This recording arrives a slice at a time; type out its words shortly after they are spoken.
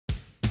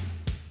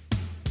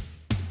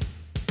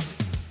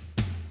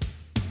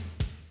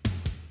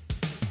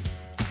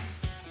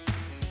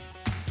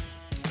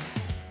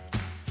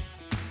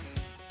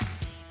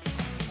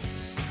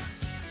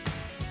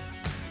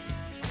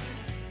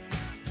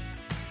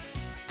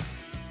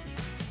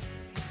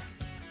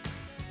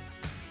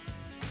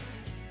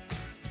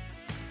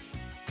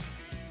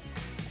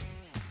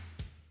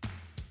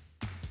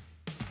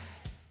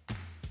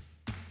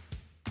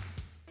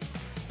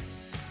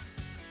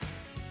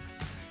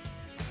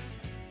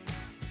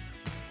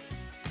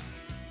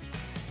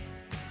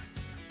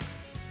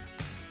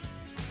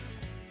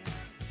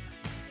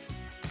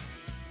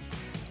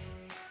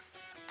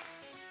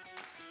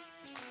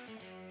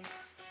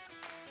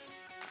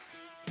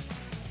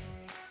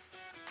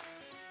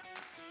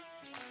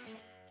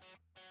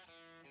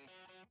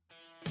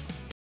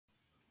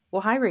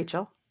Well, hi,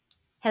 Rachel.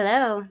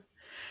 Hello.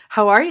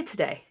 How are you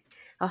today?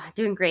 Oh,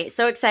 doing great.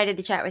 So excited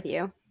to chat with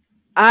you.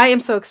 I am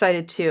so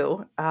excited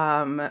too.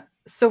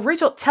 So,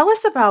 Rachel, tell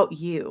us about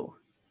you.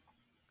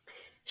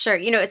 Sure.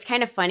 It's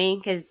kind of funny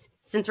because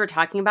since we're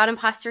talking about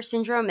imposter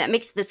syndrome, that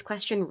makes this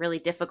question really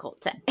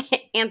difficult to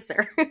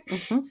answer.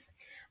 Hmm.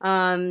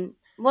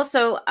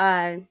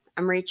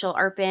 I'm Rachel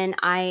Arpin.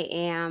 I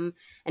am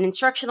an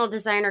instructional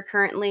designer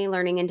currently,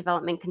 learning and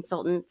development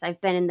consultant.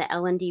 I've been in the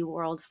L&D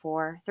world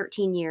for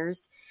 13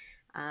 years.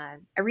 I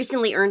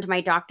recently earned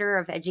my Doctor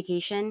of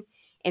Education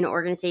in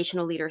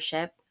Organizational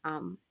Leadership.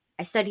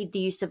 I studied the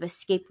use of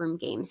escape room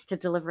games to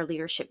deliver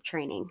leadership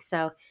training.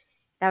 So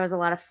that was a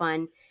lot of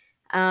fun.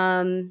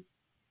 Um,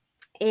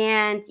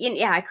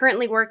 yeah, I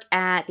currently work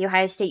at the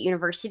Ohio State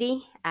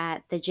University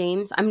at the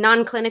James. I'm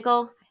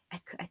non-clinical.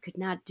 I could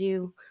not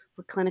do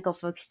what clinical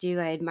folks do.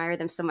 I admire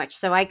them so much.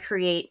 So I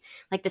create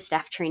like the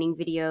staff training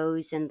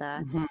videos and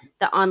the Hmm.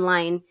 the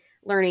online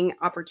learning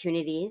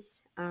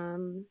opportunities.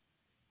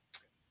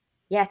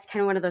 Yeah, it's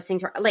kind of one of those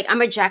things where like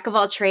I'm a jack of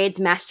all trades,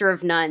 master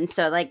of none.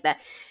 So like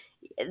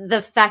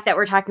the fact that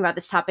we're talking about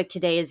this topic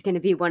today is going to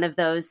be one of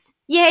those.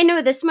 Yeah, I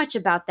know this much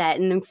about that,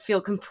 and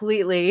feel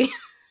completely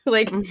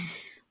like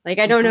like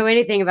I don't Hmm. know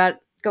anything about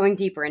going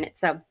deeper in it.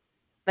 So,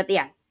 but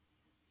yeah,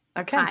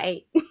 Okay.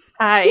 hi.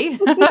 Hi.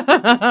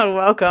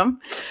 Welcome.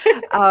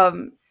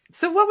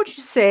 So, what would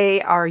you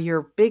say are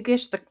your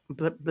biggest?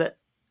 Let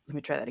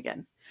me try that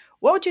again.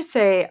 What would you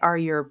say are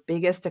your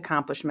biggest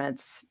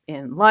accomplishments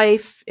in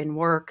life, in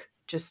work?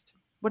 Just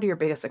what are your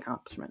biggest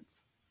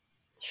accomplishments?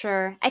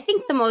 Sure. I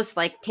think the most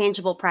like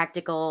tangible,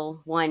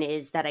 practical one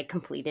is that I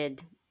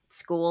completed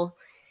school.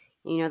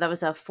 That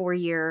was a 4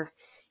 year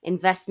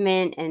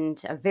investment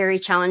and a very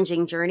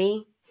challenging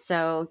journey.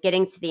 So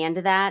getting to the end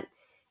of that,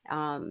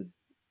 um,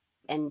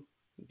 and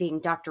being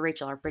Dr.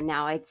 Rachel Arpin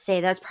now, I'd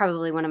say that's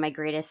probably one of my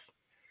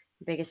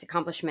biggest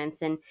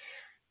accomplishments. And,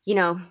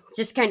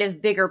 just kind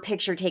of bigger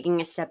picture, taking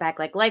a step back,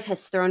 like life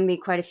has thrown me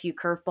quite a few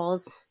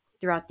curveballs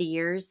throughout the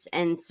years.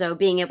 And so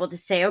being able to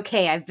say,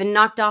 okay, I've been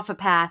knocked off a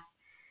path,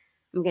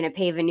 I'm going to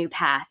pave a new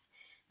path.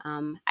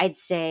 I'd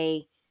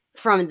say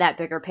from that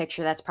bigger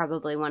picture, that's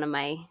probably one of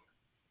my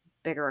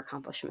bigger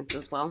accomplishments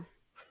as well.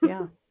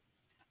 Yeah.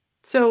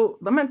 So,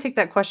 I'm going to take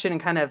that question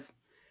and kind of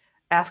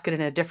ask it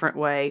in a different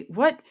way.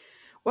 What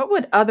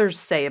would others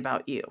say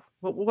about you?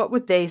 What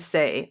would they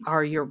say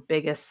are your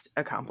biggest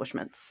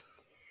accomplishments?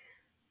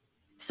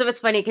 So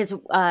it's funny because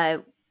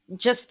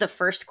just the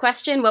first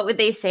question, what would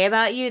they say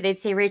about you? They'd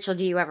say, Rachel,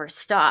 do you ever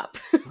stop?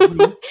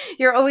 Hmm.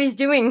 You're always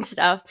doing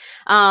stuff.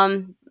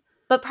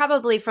 But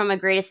probably from a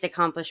greatest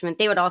accomplishment,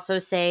 they would also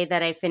say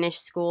that I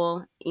finished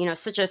school.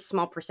 Such a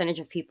small percentage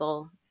of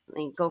people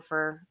like, go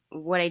for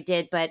what I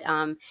did, but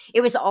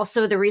it was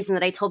also the reason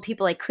that I told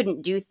people I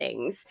couldn't do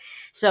things.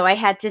 So I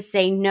had to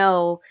say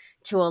no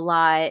to a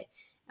lot,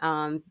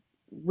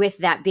 with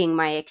that being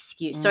my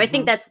excuse. So I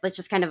think Hmm. that's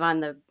just kind of on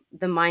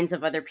the minds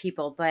of other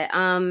people. But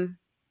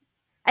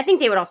I think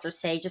they would also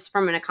say, just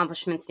from an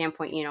accomplishment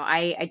standpoint,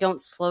 I don't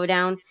slow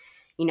down.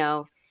 You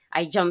know,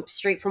 I jump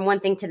straight from one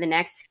thing to the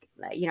next.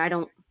 I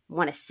don't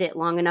want to sit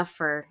long enough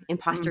for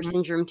imposter Hmm.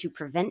 syndrome to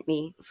prevent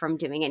me from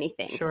doing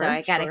anything. So Sure,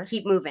 I got to sure.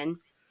 keep moving.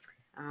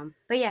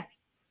 But yeah,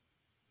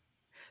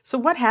 So,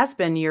 what has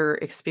been your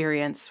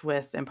experience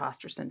with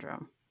imposter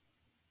syndrome?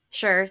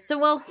 sure. So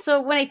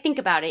when I think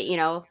about it,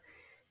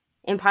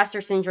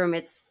 imposter syndrome,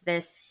 it's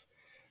this,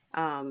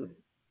 um,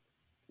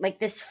 like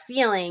this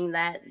feeling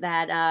that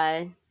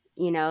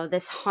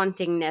this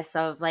hauntingness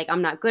of like,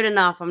 I'm not good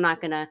enough. I'm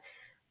not going to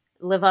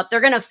live up.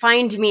 They're going to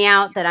find me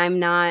out that I'm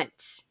not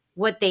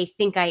what they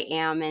think I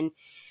am. And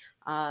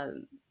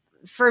um,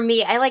 for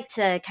me, I like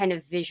to kind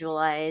of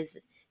visualize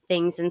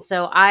things. And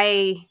so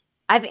I've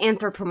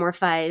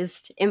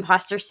anthropomorphized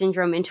imposter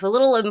syndrome into a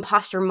little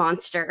imposter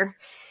monster.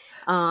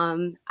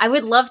 I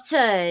would love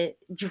to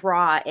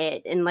draw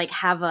it and like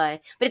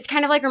but it's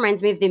kind of like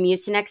reminds me of the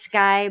Mucinex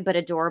guy, but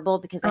adorable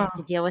because I have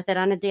to Oh, deal with it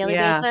on a daily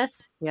yeah,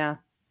 basis. yeah.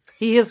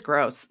 He is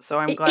gross, so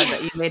I'm glad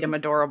that you made him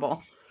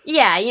adorable.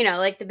 Yeah,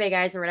 like the big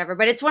eyes or whatever.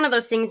 But it's one of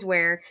those things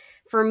where,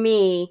 for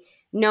me,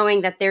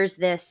 knowing that there's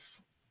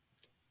this,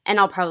 and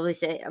I'll probably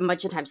say a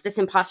bunch of times, this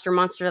imposter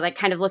monster, like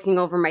kind of looking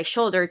over my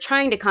shoulder,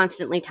 trying to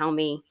constantly tell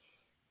me,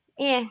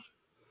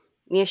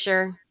 you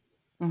sure?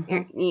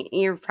 You're, Hmm.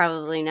 you're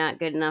probably not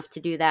good enough to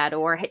do that,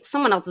 or hey,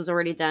 someone else has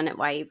already done it.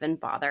 Why even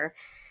bother?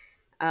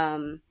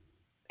 Um,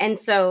 and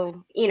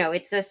so,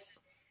 it's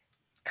this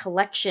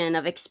collection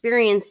of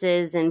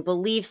experiences and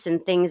beliefs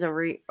and things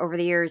over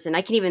the years. And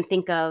I can even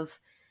think of,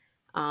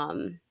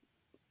 um,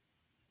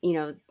 you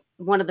know,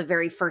 one of the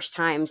very first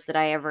times that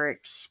I ever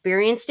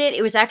experienced it,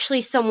 it was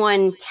actually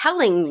someone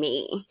telling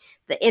me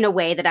that in a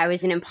way that I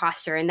was an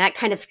imposter. And that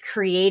kind of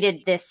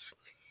created this.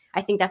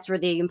 I think that's where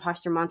the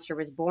imposter monster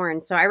was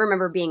born. So I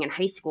remember being in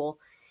high school,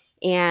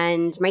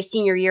 and my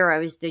senior year, I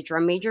was the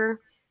drum major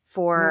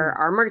for Mm.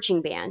 our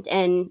marching band.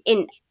 And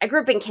I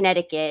grew up in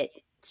Connecticut.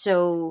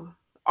 So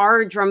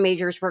our drum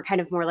majors were kind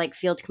of more like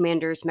field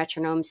commanders,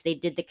 metronomes. They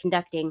did the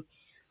conducting,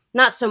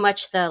 not so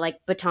much the like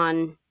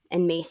baton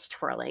and mace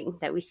twirling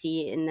that we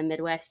see in the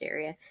Midwest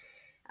area.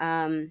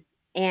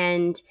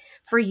 And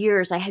for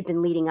years, I had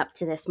been leading up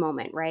to this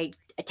moment, right?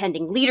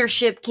 Attending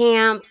leadership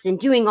camps and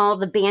doing all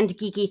the band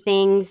geeky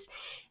things.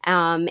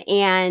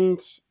 And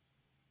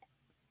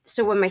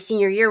so when my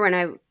senior year, when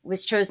I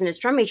was chosen as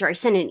drum major, I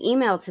sent an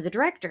email to the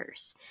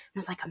directors. And I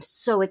was like, I'm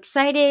so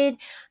excited.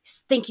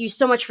 Thank you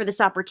so much for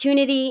this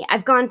opportunity.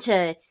 I've gone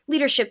to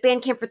leadership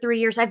band camp for 3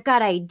 years. I've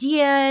got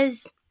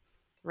ideas,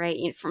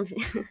 right? From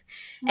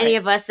any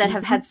of us that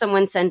have had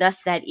someone send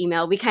us that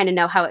email, we kind of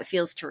know how it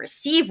feels to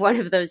receive one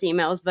of those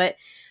emails. But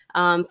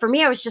for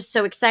me, I was just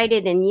so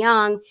excited and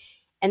young.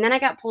 And then I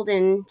got pulled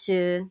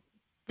into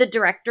the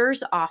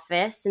director's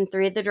office, and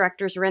 3 of the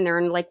directors were in there,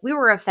 and like, we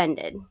were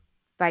offended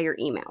by your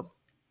email.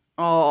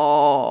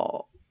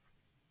 Oh,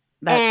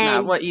 that's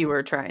not what you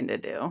were trying to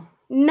do.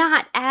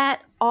 Not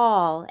at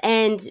all.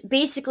 And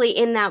basically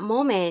in that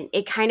moment,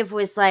 it kind of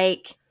was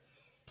like,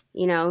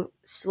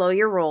 slow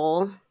your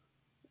roll.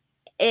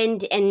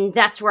 And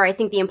that's where I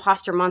think the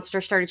imposter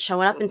monster started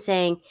showing up and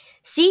saying,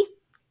 see,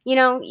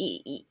 you're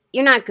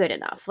not good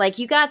enough. Like,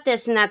 you got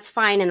this and that's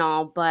fine and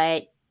all,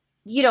 but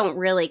you don't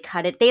really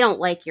cut it. They don't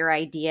like your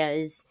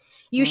ideas.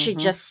 You should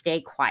just stay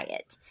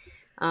quiet.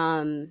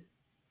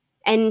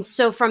 And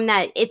so from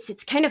that,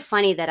 it's kind of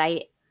funny that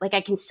I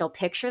can still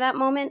picture that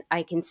moment.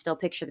 I can still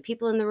picture the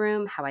people in the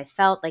room, how I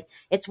felt. Like,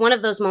 it's one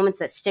of those moments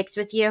that sticks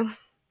with you,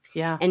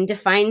 and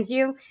defines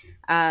you.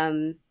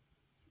 And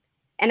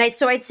I'd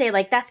say,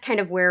 like, that's kind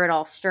of where it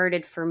all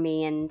started for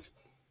me. And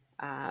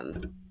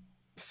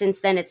since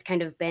then, it's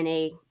kind of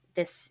been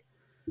this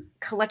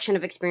collection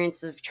of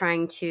experiences of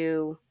trying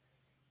to,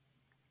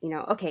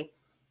 okay,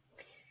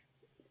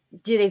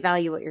 do they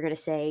value what you're going to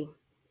say?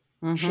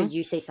 Should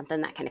you say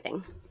something? That kind of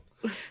thing.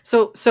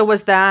 So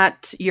was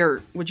that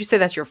would you say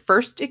that's your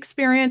first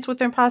experience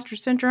with imposter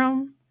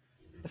syndrome?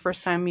 The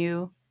first time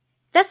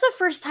That's the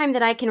first time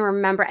that I can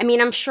remember. I mean,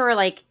 I'm sure,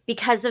 like,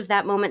 because of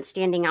that moment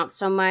standing out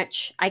so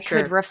much, I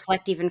could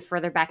reflect even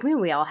further back. I mean,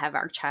 we all have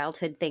our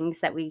childhood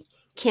things that we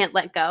can't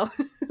let go.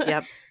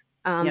 Yep.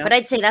 But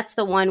I'd say that's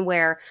the one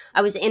where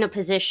I was in a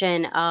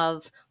position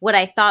of what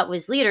I thought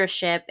was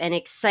leadership and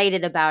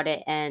excited about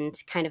it, and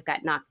kind of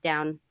got knocked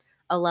down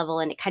a level,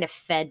 and it kind of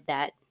fed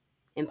that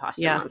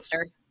imposter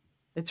monster.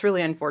 It's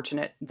really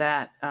unfortunate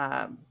that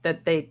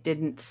that they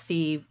didn't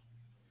see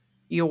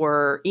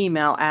your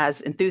email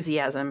as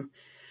enthusiasm.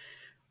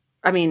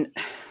 I mean,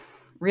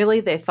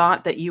 really? They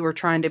thought that you were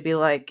trying to be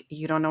like,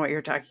 you don't know what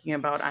you're talking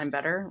about, I'm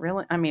better?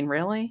 Really? I mean,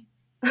 really?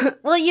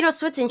 Well,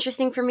 so what's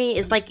interesting for me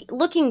is, like,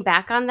 looking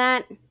back on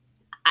that,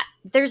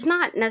 there's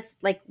not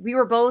like, we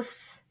were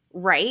both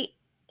right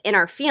in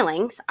our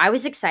feelings. I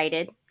was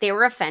excited. They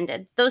were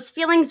offended. Those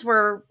feelings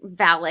were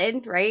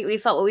valid, right? We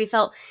felt what we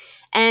felt.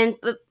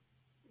 But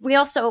we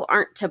also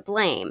aren't to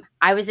blame.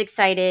 I was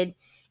excited,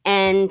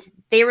 and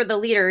they were the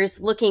leaders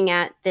looking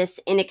at this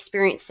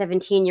inexperienced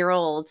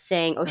 17-year-old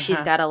saying, oh,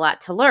 she's got a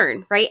lot to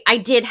learn, right? I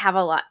did have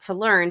a lot to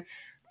learn,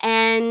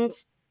 and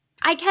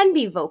I can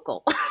be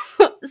vocal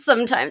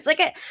sometimes. Like,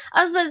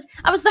 I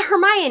was the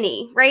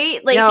Hermione,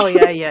 right? Like, oh,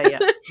 yeah.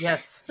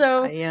 Yes.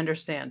 So I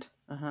understand.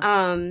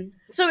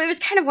 So it was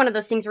kind of one of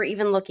those things where,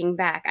 even looking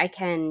back, I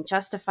can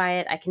justify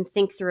it, I can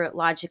think through it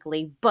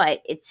logically,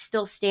 but it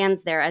still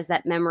stands there as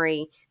that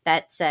memory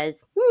that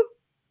says,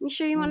 you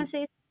sure you want to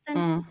say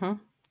something?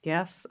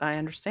 Yes, I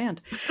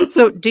understand.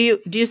 So do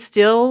you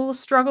still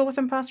struggle with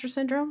imposter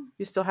syndrome?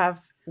 You still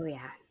have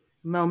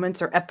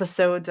moments or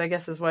episodes, I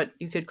guess is what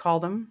you could call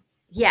them?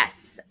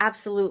 Yes,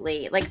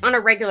 absolutely. Like, on a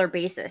regular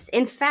basis.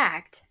 In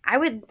fact, I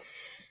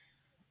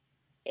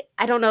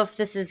don't know if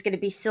this is going to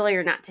be silly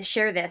or not to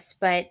share this,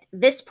 but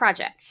this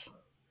project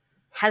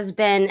has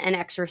been an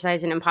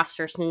exercise in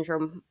imposter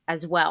syndrome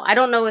as well. I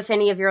don't know if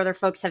any of your other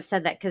folks have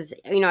said that, because,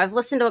 I've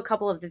listened to a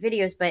couple of the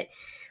videos, but,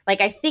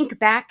 like, I think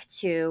back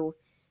to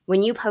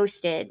when you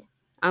posted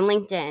on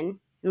LinkedIn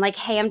and, like,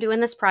 hey, I'm doing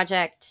this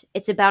project.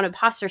 It's about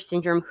imposter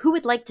syndrome. Who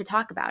would like to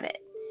talk about it?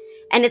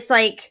 And it's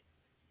like,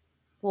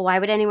 well, why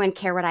would anyone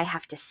care what I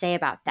have to say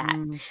about that?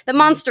 The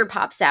monster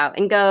pops out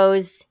and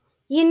goes,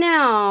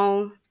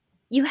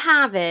 you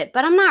have it,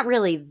 but I'm not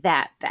really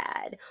that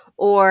bad.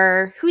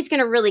 Or, who's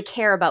going to really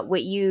care about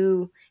what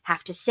you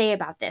have to say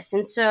about this?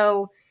 And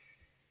so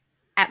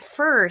at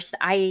first,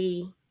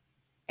 I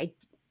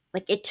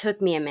it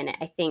took me a minute,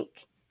 I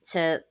think,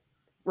 to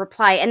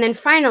reply. And then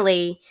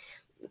finally,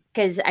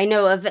 because I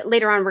know of it,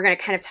 later on, we're going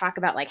to kind of talk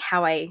about, like,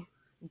 how I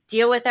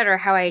deal with it or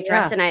how I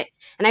address it.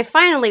 And I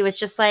finally was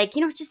just like,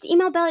 just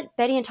email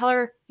Betty and tell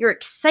her you're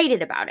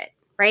excited about it,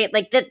 right?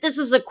 Like, that this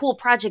is a cool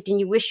project and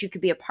you wish you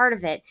could be a part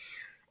of it.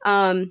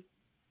 And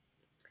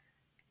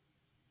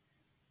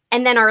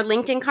then our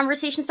LinkedIn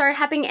conversation started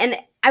happening. And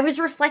I was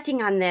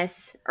reflecting on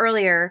this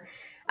earlier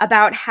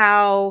about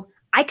how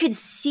I could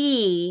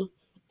see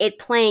it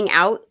playing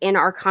out in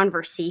our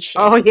conversation.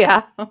 Oh,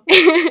 yeah.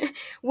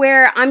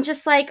 Where I'm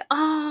just like,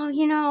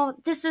 oh,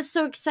 this is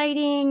so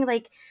exciting.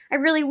 Like, I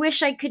really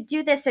wish I could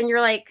do this. And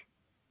you're like,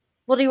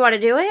 well, do you want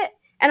to do it?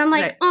 And I'm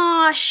like, Right.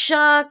 oh,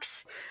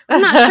 shucks.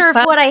 I'm not sure if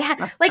what I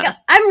have, like,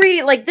 I'm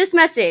reading, like, this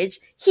message.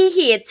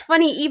 Hee, it's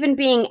funny even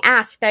being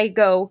asked. I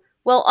go,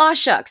 well, aw,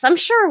 shucks. I'm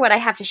sure what I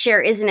have to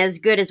share isn't as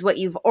good as what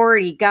you've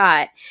already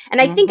got. And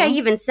I think I Mm-hmm.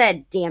 even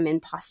said, damn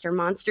imposter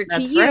monster to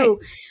That's right. you,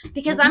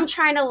 because Mm-hmm. I'm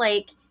trying to,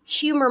 like,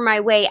 humor my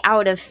way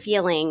out of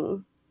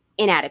feeling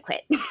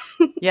inadequate.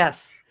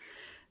 Yes.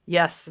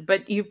 Yes.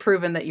 But you've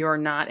proven that you're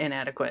not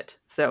inadequate.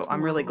 So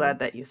I'm really Oh, glad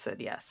that you said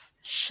yes.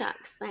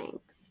 shucks, thanks.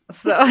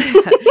 So,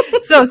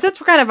 so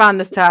since we're kind of on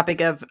this topic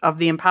of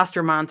the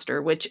imposter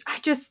monster, which I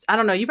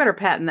don't know, you better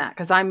patent that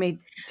because I may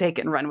take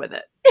it and run with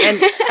it,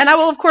 and I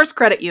will of course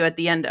credit you at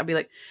the end. I'll be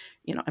like,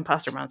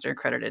 imposter monster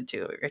credited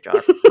to Rachel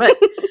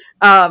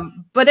Arpin.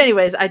 But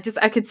anyways, I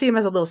could see him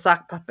as a little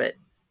sock puppet,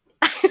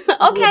 with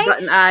little Okay.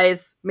 button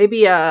eyes,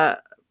 maybe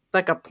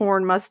like a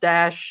porn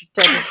mustache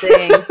type of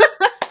thing.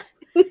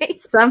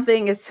 Nice.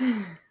 Something is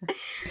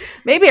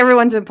maybe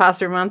everyone's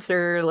imposter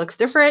monster looks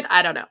different.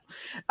 I don't know.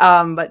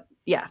 But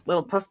yeah,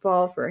 little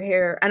puffball for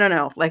hair. I don't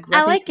know. Like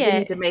I I think like we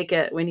need it. to make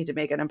it. We need to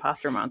make an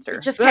imposter It monster.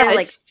 just kind of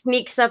like But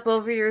sneaks up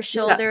over your yeah,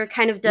 shoulder,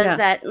 kind of does yeah.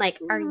 that, like,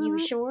 are you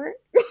sure?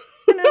 I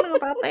don't know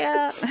about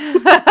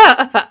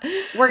that.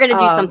 We're going to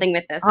do something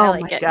with this. I Oh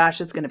like my it. gosh,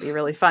 it's going to be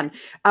really fun.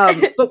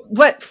 But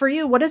what for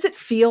you? What does it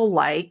feel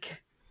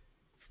like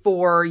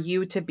for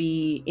you to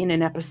be in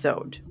an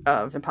episode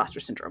of Imposter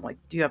Syndrome? Like,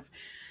 do you have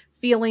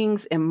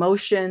feelings,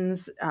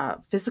 emotions,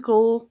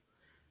 physical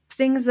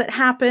things that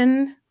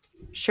happen?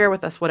 Share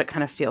with us what it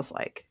kind of feels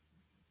like.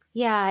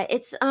 Yeah,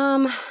 it's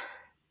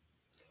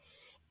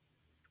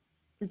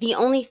the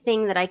only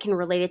thing that I can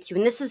relate it to,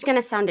 and this is going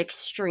to sound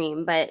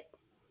extreme, but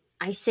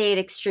I say it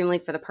extremely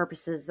for the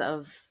purposes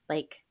of,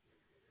 like,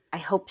 I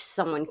hope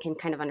someone can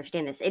kind of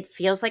understand this. It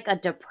feels like a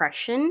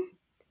depression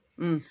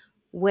Mm.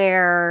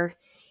 where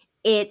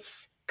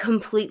it's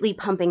completely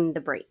pumping the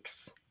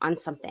brakes on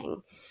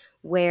something,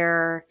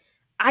 where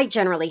I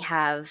generally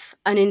have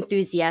an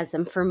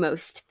enthusiasm for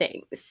most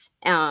things.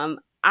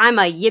 I'm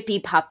a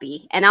yippee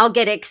puppy and I'll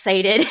get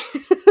excited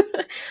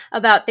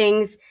about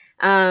things.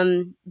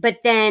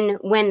 But then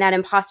when that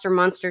imposter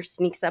monster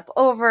sneaks up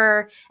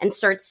over and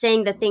starts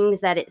saying the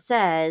things that it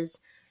says,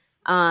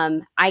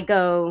 I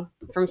go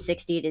from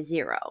 60 to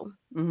 0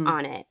 Mm-hmm.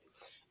 on it.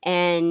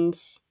 And,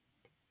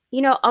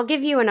 I'll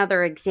give you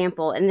another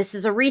example, and this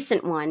is a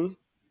recent one.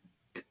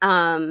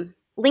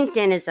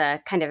 LinkedIn is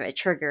a kind of a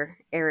trigger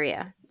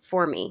area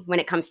for me when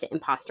it comes to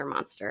imposter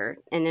monster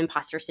and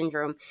imposter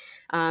syndrome,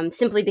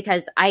 simply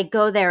because I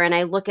go there and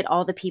I look at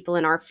all the people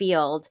in our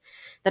field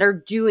that are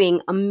doing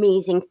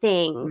amazing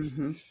things,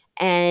 Mm-hmm.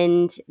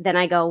 and then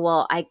I go,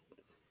 well, I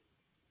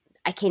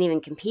can't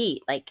even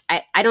compete. Like,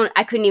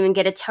 I couldn't even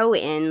get a toe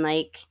in.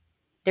 Like,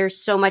 there's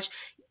so much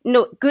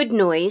good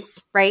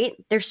noise, right?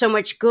 There's so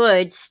much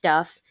good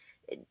stuff.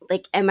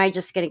 Like, am I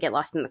just going to get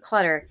lost in the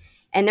clutter?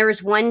 And there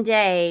was one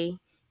day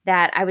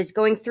that I was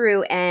going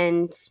through,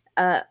 and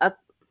a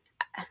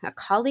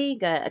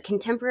colleague, a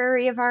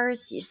contemporary of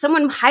ours,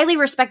 someone highly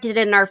respected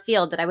in our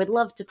field that I would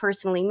love to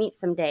personally meet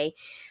someday,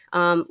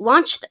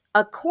 launched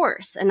a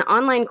course, an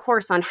online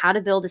course on how to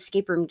build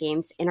escape room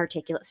games in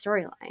articulate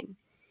storyline.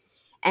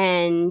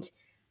 And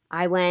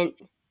I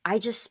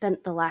just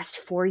spent the last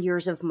 4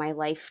 years of my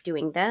life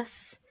doing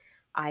this.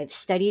 I've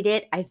studied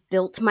it. I've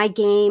built my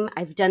game.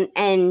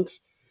 And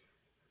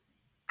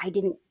I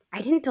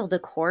didn't build a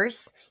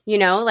course,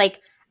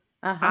 like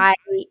Uh-huh. I,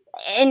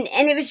 and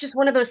it was just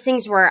one of those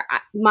things where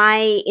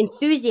my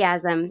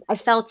enthusiasm, I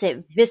felt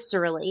it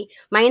viscerally.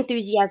 My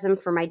enthusiasm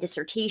for my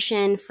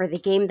dissertation, for the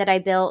game that I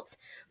built,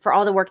 for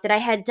all the work that I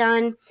had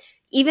done,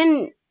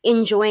 even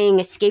enjoying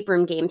escape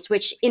room games,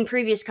 which in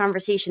previous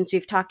conversations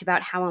we've talked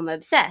about how I'm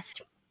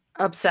obsessed.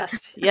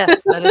 Obsessed.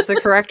 Yes, that is the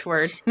correct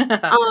word.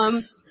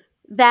 Um,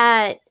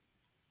 that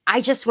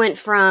I just went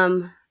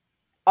from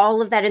all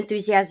of that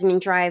enthusiasm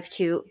and drive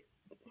to,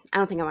 I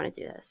don't think I want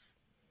to do this.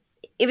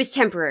 It was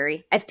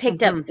temporary. I've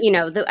picked up,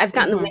 Mm-hmm. I've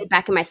gotten the Mm-hmm. wind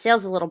back in my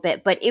sails a little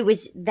bit, but it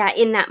was that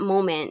in that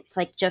moment, it's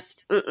like, just,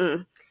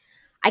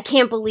 I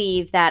can't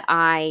believe that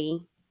I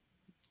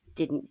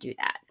didn't do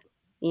that.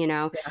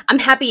 Yeah. I'm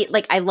happy.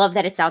 Like, I love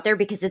that it's out there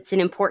because it's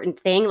an important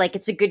thing. Like,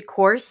 it's a good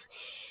course.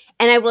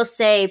 And I will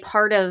say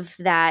part of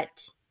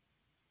that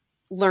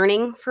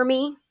learning for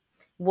me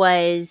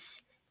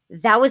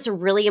that was a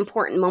really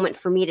important moment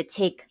for me to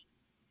take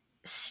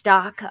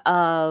stock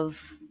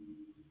of,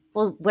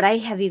 well, would I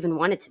have even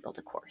wanted to build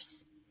a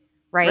course?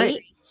 Right.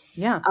 Right.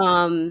 Yeah.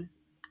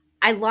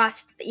 I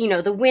lost,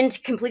 the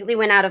wind completely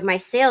went out of my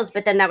sails,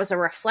 but then that was a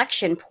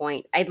reflection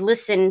point. I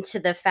listened to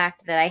the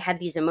fact that I had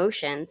these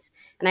emotions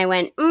and I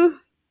went,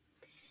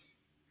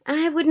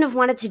 I wouldn't have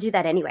wanted to do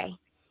that anyway,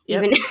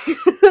 Yep. even.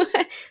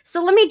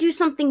 So let me do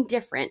something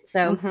different.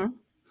 So, Mm-hmm.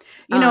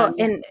 yeah.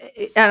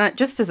 And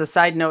just as a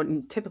side note,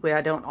 and typically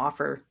I don't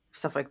offer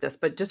stuff like this,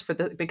 but just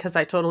because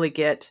I totally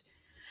get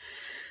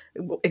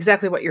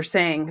exactly what you're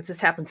saying.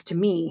 This happens to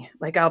me.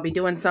 Like I'll be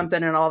doing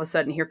something and all of a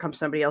sudden here comes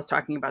somebody else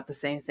talking about the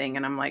same thing.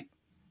 And I'm like,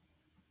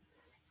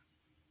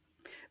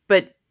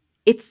 but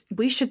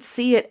we should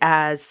see it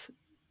as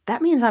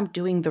that means I'm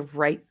doing the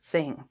right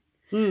thing.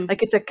 Mm.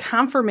 Like, it's a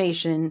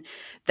confirmation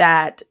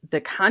that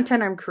the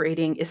content I'm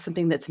creating is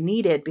something that's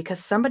needed because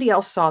somebody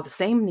else saw the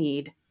same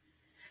need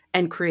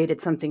and created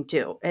something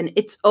too. And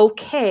it's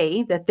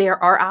okay that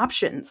there are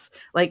options.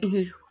 Like,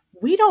 Hmm.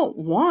 we don't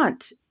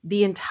want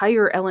the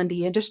entire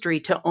L&D industry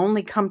to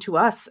only come to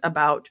us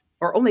about,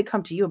 or only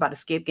come to you about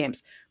escape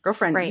games.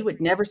 Girlfriend, you Right.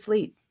 would never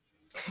sleep.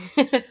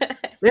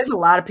 There's a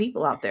lot of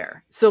people out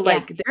there. So Yeah.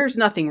 like there's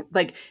nothing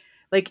like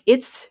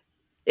it's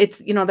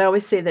they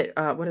always say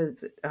that what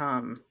is it?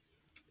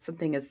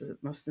 Something is the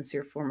most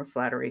sincere form of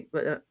flattery,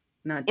 but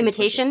not duplicate.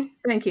 Imitation.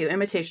 Thank you.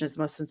 Imitation is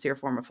the most sincere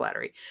form of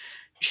flattery.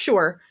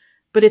 Sure,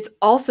 but it's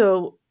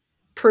also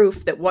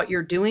proof that what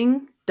you're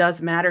doing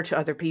does matter to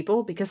other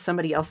people because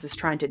somebody else is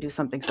trying to do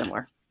something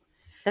similar.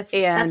 That's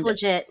And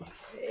legit.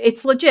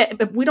 it's legit,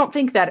 but we don't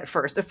think that at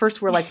first. At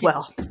first we're like,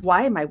 well,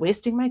 why am I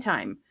wasting my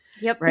time?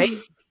 Yep. Right?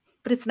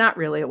 But it's not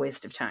really a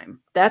waste of time.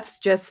 That's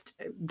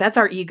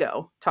our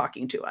ego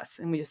talking to us.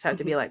 And we just have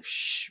to be like,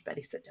 shh,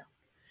 Betty, sit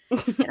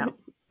down.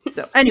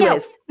 So No.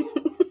 anyways,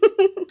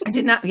 I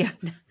did not, yeah,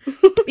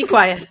 be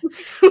quiet.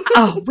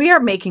 Oh, we are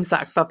making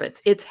sock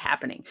puppets. It's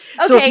happening.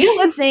 So if Okay. you're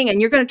listening and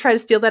you're going to try to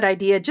steal that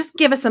idea, just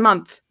give us a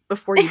month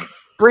before you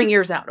bring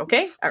yours out.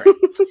 Okay. All right.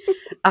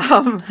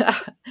 Um,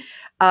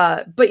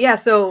 but yeah,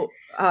 so,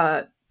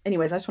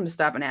 anyways, I just want to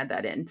stop and add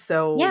that in.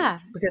 So, Yeah.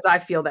 because I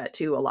feel that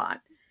too a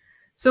lot.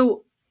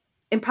 So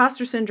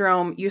imposter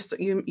syndrome, you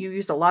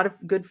used a lot of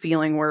good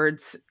feeling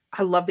words.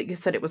 I love that you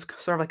said it was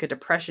sort of like a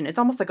depression. It's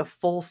almost like a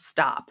full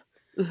stop.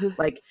 Hmm.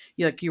 Like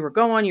you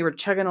were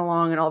chugging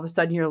along, and all of a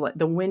sudden you're like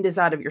the wind is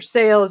out of your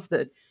sails,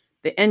 the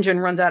engine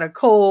runs out of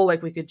coal.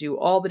 Like we could do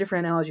all the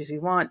different analogies we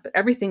want, but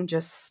everything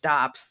just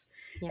stops,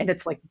 Yep. and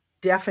it's like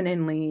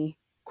deafeningly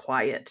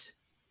quiet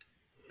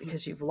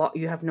because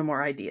you have no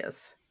more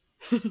ideas.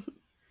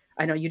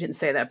 I know you didn't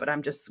say that, but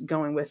I'm just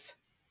going with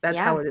that's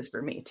Yeah. how it is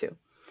for me too.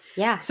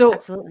 Yeah. So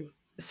Absolutely.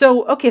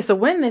 okay, so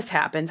when this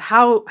happens,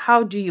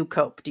 how do you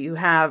cope? Do you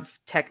have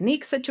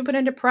techniques that you put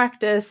into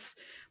practice?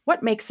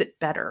 What makes it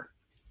better?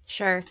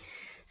 Sure.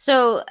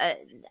 So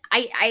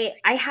I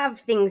have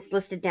things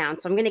listed down.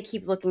 So I'm going to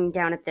keep looking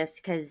down at this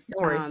because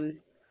No worries.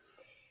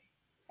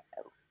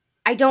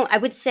 I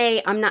would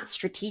say I'm not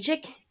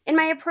strategic in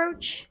my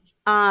approach.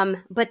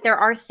 But there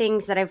are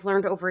things that I've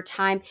learned over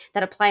time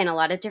that apply in a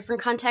lot of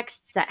different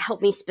contexts that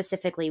help me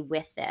specifically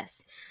with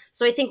this.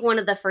 So I think one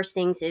of the first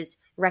things is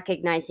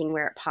recognizing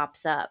where it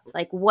pops up.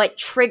 Like what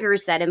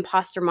triggers that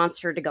imposter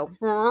monster to go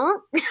 "Huh?"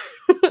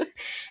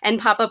 and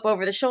pop up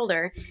over the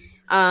shoulder.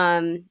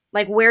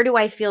 Like where do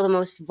I feel the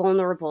most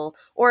vulnerable?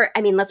 Or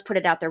I mean, let's put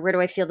it out there. Where do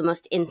I feel the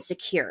most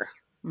insecure?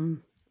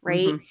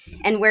 Right?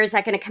 Mm-hmm. And where is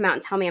that going to come out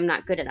and tell me I'm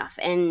not good enough?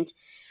 And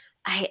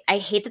I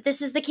hate that this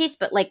is the case,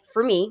 but like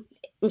for me,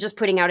 I'm just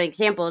putting out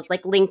examples.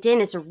 Like LinkedIn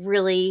is a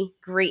really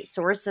great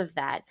source of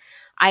that.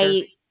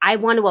 Sure. I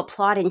want to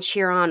applaud and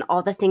cheer on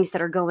all the things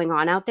that are going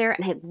on out there,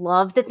 and I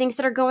love the things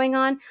that are going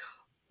on.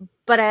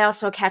 But I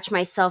also catch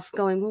myself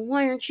going, "Well,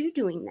 why aren't you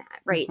doing that?"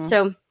 Right?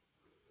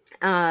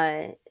 Mm-hmm.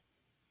 Uh,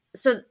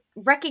 so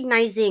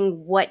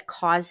recognizing what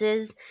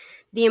causes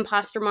the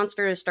imposter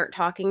monster to start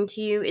talking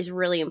to you is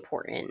really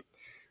important.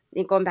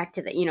 And going back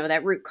to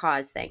that root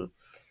cause thing.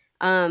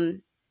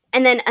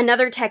 And then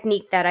another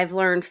technique that I've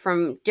learned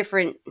from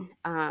different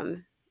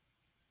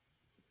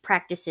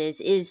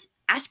practices is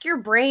ask your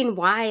brain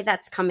why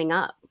that's coming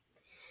up.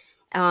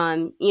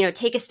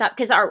 Take a stop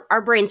because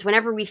our brains,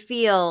 whenever we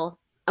feel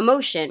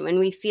emotion, when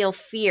we feel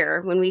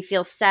fear, when we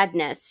feel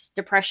sadness,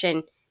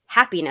 depression,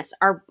 happiness,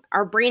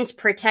 our brain's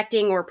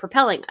protecting or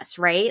propelling us,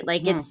 right?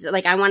 Like Mm-hmm. it's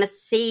like I want to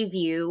save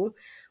you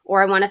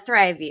or I want to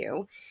thrive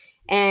you.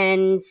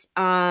 And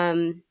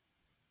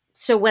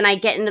so when I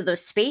get into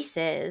those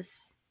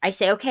spaces, I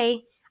say,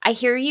 okay, I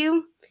hear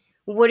you.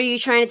 What are you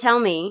trying to tell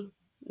me?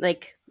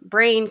 Like,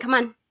 brain, come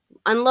on,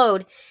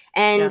 unload.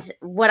 Yeah. And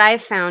what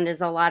I've found is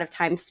a lot of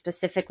times,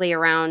 specifically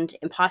around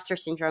imposter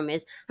syndrome,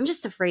 is I'm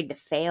just afraid to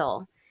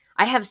fail.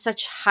 I have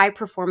such high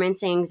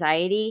performance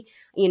anxiety.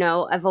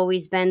 I've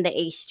always been the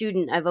A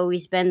student. I've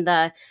always been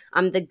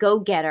I'm the go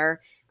getter.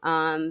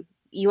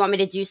 You want me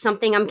to do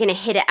something? I'm going to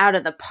hit it out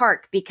of the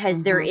park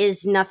because there Mm-hmm.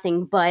 is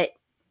nothing but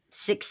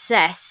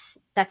success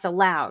that's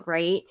allowed,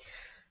 right?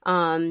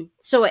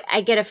 So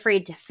I get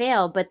afraid to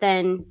fail, but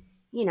then,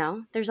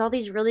 there's all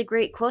these really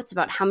great quotes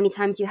about how many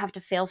times you have to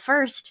fail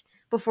first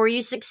before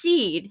you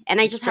succeed. And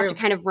I It's just have to true.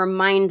 kind of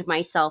remind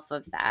myself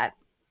of that.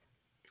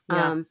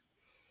 Yeah.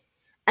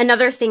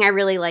 Another thing I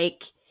really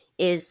like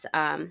is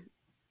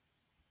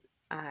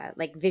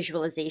like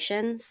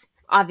visualizations,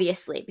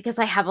 obviously, because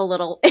I have a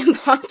little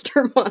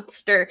imposter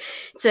monster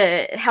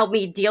to help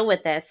me deal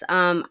with this.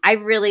 I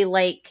really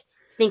like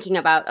thinking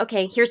about,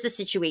 okay, here's the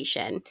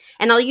situation.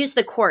 And I'll use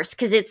the course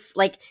because it's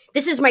like,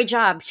 this is my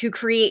job to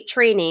create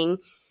training.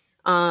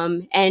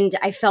 And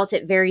I felt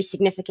it very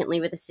significantly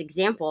with this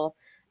example.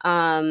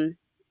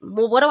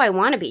 Well, what do I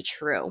want to be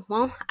true?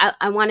 Well,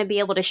 I want to be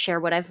able to share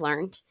what I've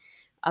learned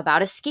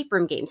about escape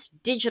room games,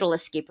 digital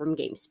escape room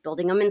games,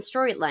 building them in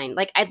storyline.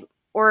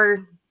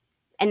 Or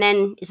And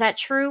then, is that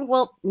true?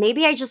 Well,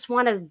 maybe I just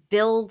want to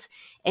build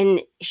and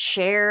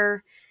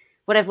share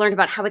what I've learned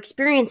about how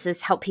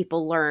experiences help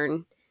people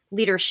learn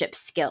leadership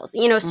skills.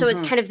 So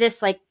it's kind of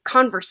this like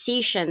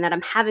conversation that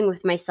I'm having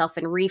with myself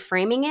and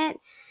reframing it,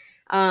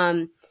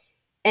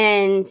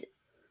 and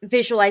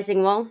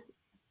visualizing, well,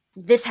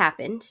 this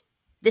happened.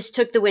 This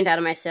took the wind out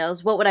of my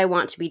sails. What would I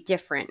want to be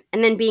different?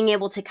 And then being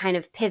able to kind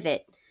of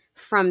pivot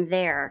from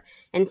there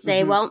and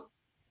say, well,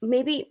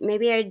 maybe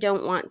I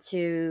don't want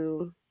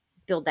to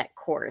build that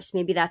course.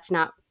 Maybe that's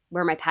not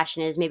where my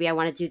passion is. Maybe I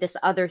want to do this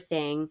other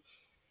thing.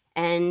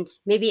 And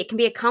maybe it can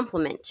be a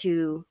complement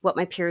to what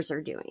my peers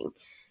are doing.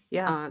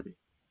 Yeah.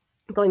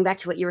 Going back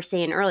to what you were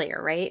saying earlier,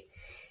 right?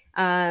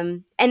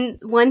 And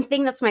one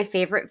thing that's my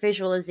favorite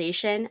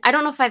visualization, I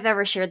don't know if I've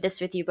ever shared this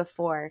with you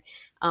before.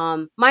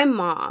 My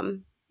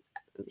mom,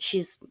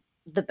 she's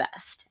the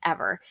best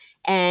ever.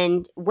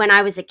 And when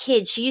I was a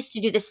kid, she used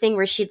to do this thing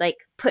where she'd like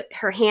put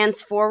her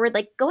hands forward,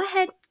 like, go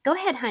ahead,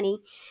 honey.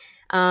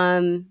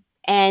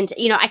 And,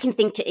 I can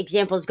think to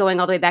examples going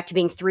all the way back to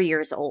being 3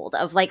 years old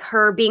of like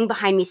her being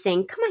behind me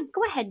saying, come on,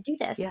 go ahead, do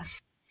this. Yeah.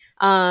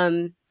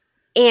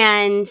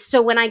 And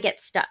so when I get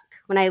stuck,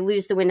 when I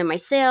lose the wind in my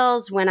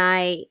sails, when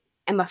I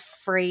am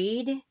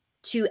afraid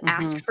to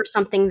ask for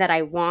something that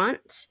I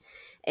want,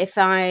 if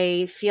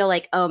I feel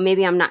like, oh,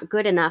 maybe I'm not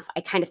good enough,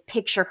 I kind of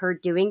picture her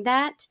doing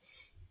that.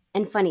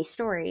 And funny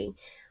story,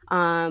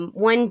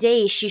 one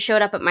day she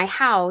showed up at my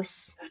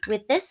house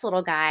with this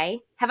little guy.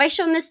 Have I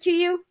shown this to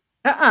you?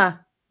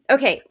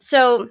 Okay,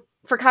 so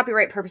for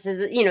copyright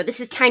purposes, this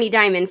is Tiny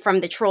Diamond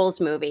from the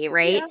Trolls movie,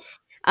 right?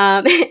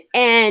 Yeah.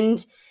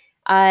 And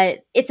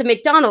it's a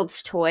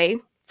McDonald's toy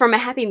from a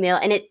Happy Meal,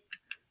 and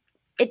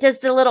it does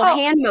the little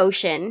hand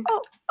motion.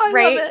 Oh, I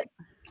right? love it.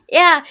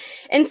 Yeah.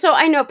 And so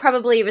I know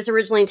probably it was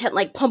originally intent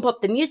like pump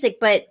up the music,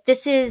 but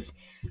this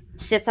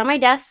sits on my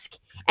desk,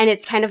 and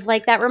it's kind of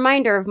like that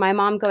reminder of my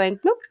mom going,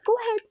 nope, go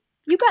ahead.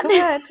 You got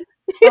this.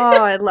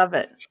 Oh, I love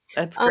it.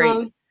 That's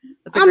great.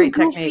 That's a great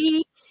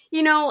technique.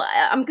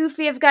 I'm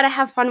goofy. I've got to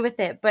have fun with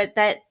it, but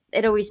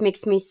it always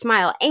makes me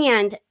smile.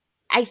 And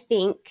I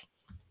think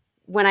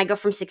when I go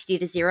from 60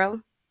 to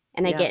 0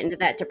 and I get into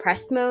that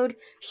depressed mode,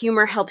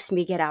 humor helps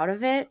me get out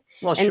of it.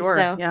 Well, and sure.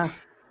 So, yeah.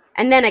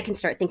 And then I can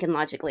start thinking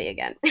logically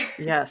again.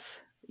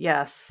 Yes.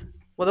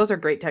 Well, those are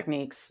great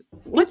techniques.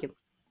 Thank you.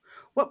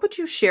 What would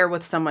you share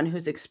with someone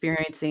who's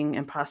experiencing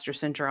imposter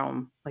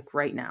syndrome, like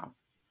right now?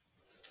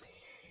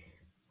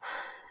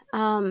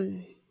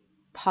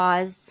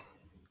 Pause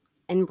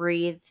and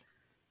breathe.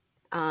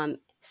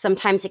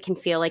 Sometimes it can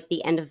feel like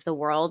the end of the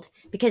world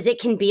because it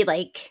can be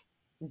like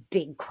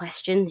big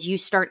questions you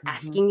start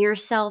asking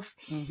yourself.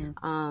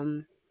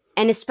 And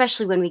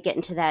especially when we get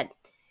into that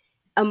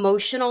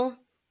emotional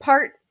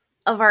part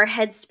of our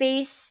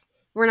headspace,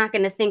 we're not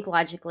going to think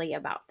logically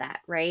about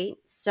that, right?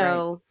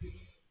 So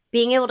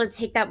being able to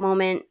take that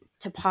moment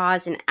to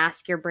pause and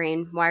ask your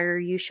brain, why are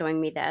you showing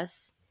me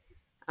this?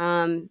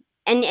 And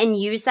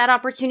use that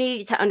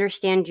opportunity to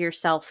understand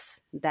yourself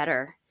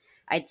better.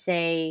 I'd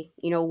say,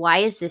 why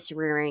is this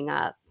rearing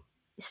up?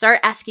 Start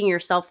asking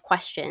yourself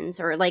questions,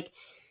 or like,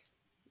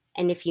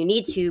 and if you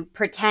need to,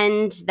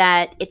 pretend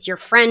that it's your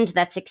friend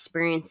that's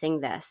experiencing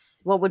this.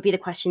 What would be the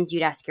questions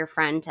you'd ask your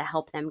friend to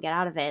help them get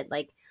out of it?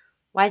 Like,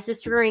 why is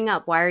this rearing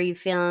up? Why are you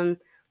feeling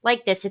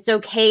like this? It's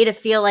okay to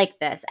feel like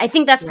this. I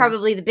think that's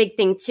probably the big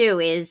thing too,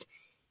 is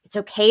it's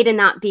okay to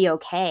not be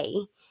okay.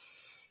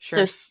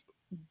 Sure. So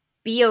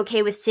be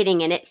okay with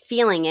sitting in it,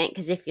 feeling it,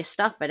 because if you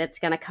stuff it, it's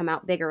going to come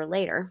out bigger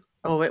later.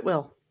 Oh, it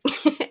will.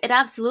 It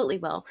absolutely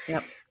will.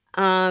 Yep.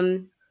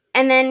 And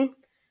then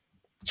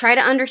try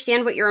to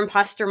understand what your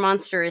imposter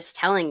monster is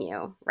telling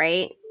you,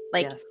 right?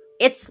 Like,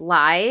 it's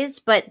lies,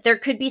 but there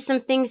could be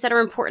some things that are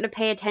important to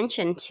pay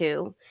attention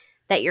to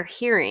that you're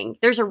hearing.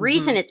 There's a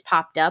reason it's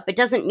popped up. It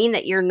doesn't mean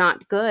that you're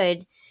not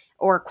good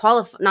or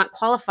not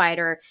qualified,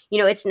 or,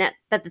 it's not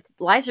that the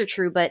lies are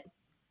true, but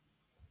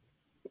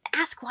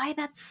ask why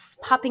that's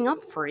popping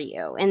up for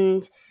you.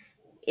 And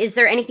is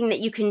there anything that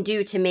you can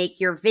do to make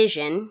your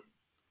vision,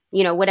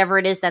 whatever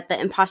it is that the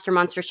imposter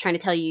monster is trying to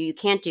tell you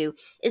can't do,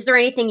 is there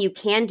anything you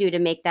can do to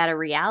make that a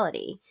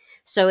reality?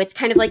 So it's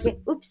kind of like,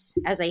 oops,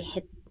 as I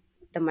hit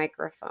the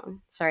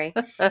microphone. Sorry.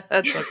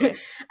 That's okay.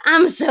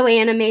 I'm so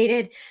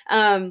animated.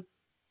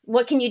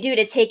 What can you do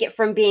to take it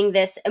from being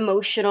this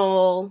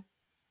emotional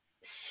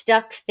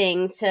stuck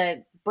thing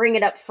to bring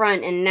it up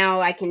front, and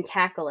now I can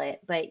tackle it?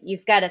 But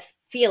you've got to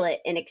feel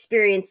it and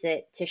experience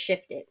it to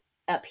shift it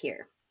up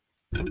here.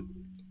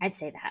 I'd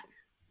say that.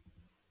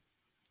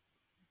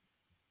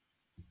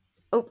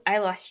 Oh, I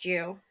lost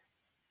you.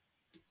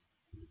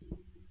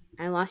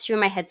 I lost you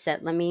in my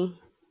headset. Let me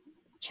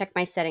check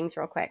my settings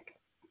real quick.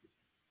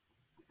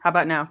 How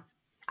about now?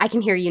 I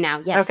can hear you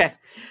now. Yes. Okay.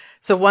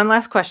 So one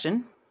last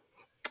question.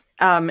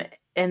 And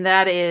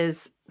that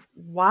is,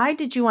 why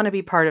did you want to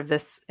be part of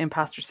this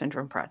imposter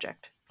syndrome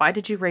project? Why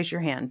did you raise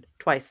your hand?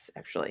 Twice,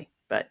 actually,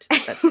 but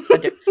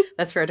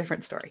that's for a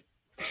different story.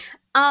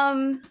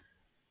 I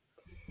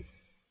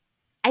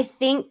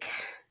think,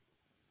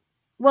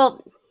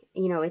 well,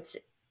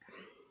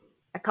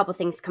 a couple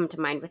things come to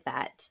mind with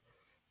that.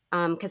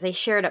 Because I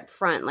shared up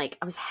front, like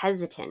I was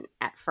hesitant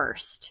at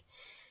first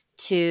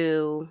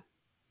to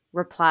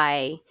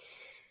reply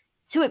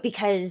to it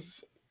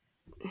because,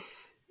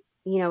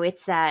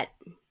 it's that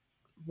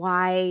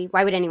why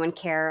would anyone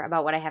care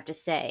about what I have to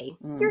say?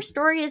 Your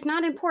story is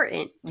not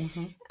important.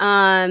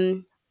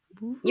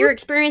 Your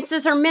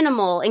experiences are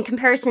minimal in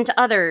comparison to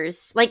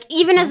others. Like,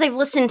 even as I've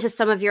listened to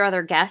some of your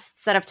other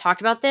guests that have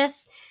talked about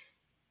this,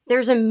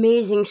 there's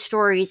amazing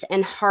stories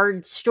and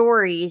hard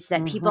stories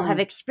that people have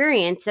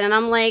experienced. And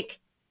I'm like,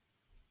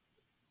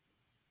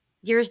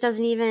 yours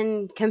doesn't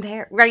even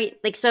compare, right?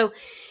 Like, so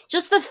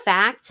just the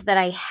fact that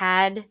I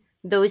had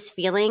those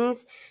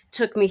feelings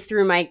took me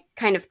through my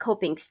kind of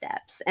coping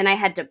steps. And I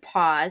had to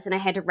pause and I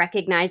had to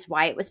recognize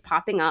why it was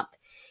popping up.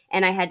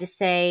 And I had to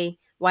say,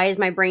 why is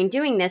my brain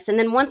doing this? And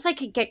then once I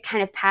could get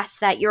kind of past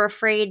that, you're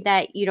afraid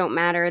that you don't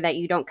matter, that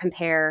you don't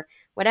compare,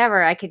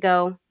 whatever, I could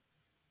go,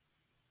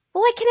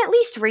 well, I can at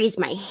least raise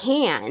my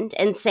hand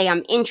and say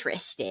I'm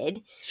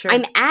interested. Sure.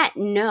 I'm at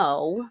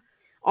no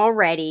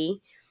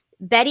already.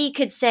 Betty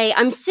could say,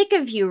 I'm sick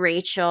of you,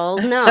 Rachel.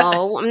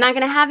 No, I'm not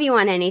going to have you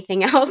on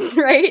anything else,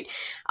 right?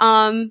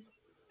 And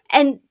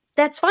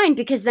that's fine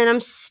because then I'm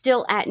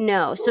still at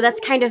no. So that's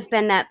kind of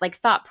been that like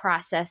thought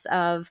process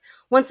of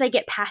once I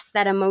get past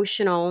that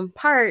emotional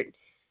part,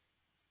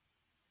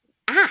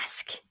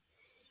 ask.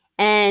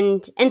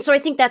 And so I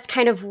think that's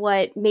kind of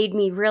what made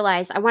me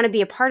realize I want to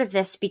be a part of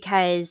this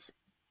because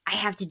I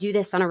have to do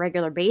this on a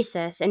regular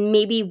basis. And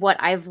maybe what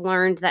I've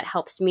learned that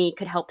helps me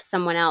could help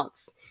someone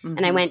else.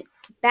 And I went,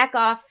 back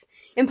off,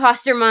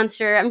 imposter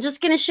monster. I'm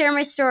just going to share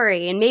my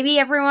story. And maybe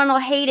everyone will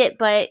hate it,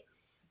 but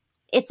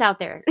it's out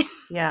there.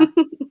 Yeah.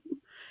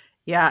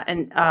 Yeah.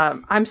 And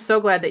I'm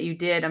so glad that you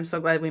did. I'm so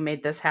glad we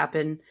made this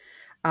happen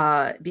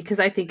because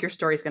I think your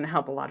story is going to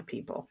help a lot of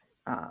people.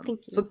 Thank you.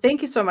 So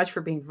thank you so much for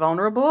being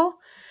vulnerable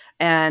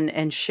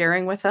and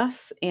sharing with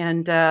us.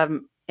 And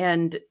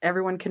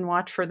everyone can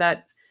watch for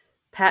that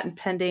patent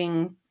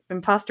pending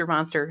imposter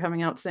monster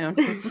coming out soon.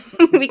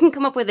 We can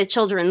come up with a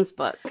children's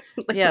book.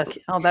 Yes.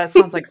 Oh, that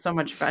sounds like so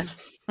much fun.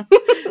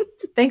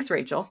 Thanks,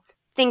 Rachel.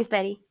 Thanks,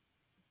 Betty.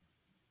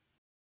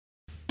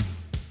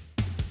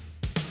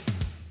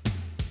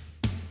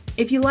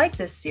 If you like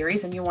this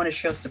series and you want to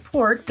show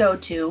support, go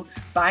to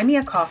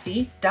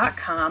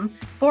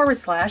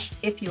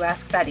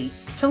buymeacoffee.com/ifyouaskbetty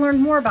to learn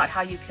more about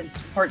how you can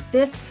support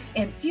this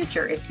and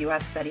future If You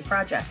Ask Betty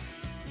projects.